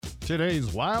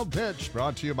Today's Wild Pitch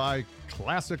brought to you by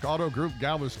Classic Auto Group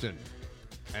Galveston.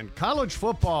 And college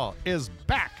football is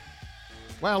back.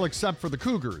 Well, except for the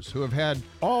Cougars, who have had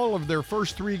all of their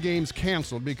first 3 games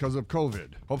canceled because of COVID.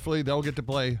 Hopefully, they'll get to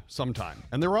play sometime.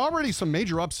 And there were already some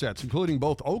major upsets, including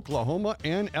both Oklahoma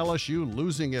and LSU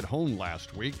losing at home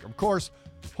last week. Of course,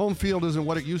 home field isn't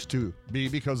what it used to be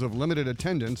because of limited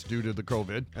attendance due to the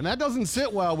COVID. And that doesn't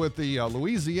sit well with the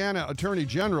Louisiana Attorney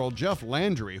General, Jeff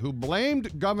Landry, who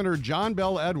blamed Governor John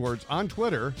Bel Edwards on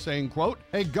Twitter, saying, quote,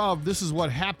 "Hey, Gov, this is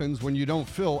what happens when you don't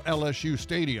fill LSU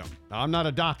Stadium." Now, I'm not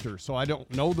a doctor, so I don't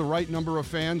know the right number of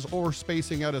fans or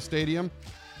spacing at a stadium.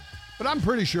 But I'm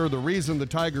pretty sure the reason the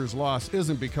Tigers lost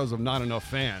isn't because of not enough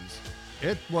fans.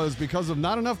 It was because of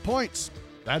not enough points.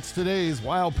 That's today's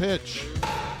Wild Pitch.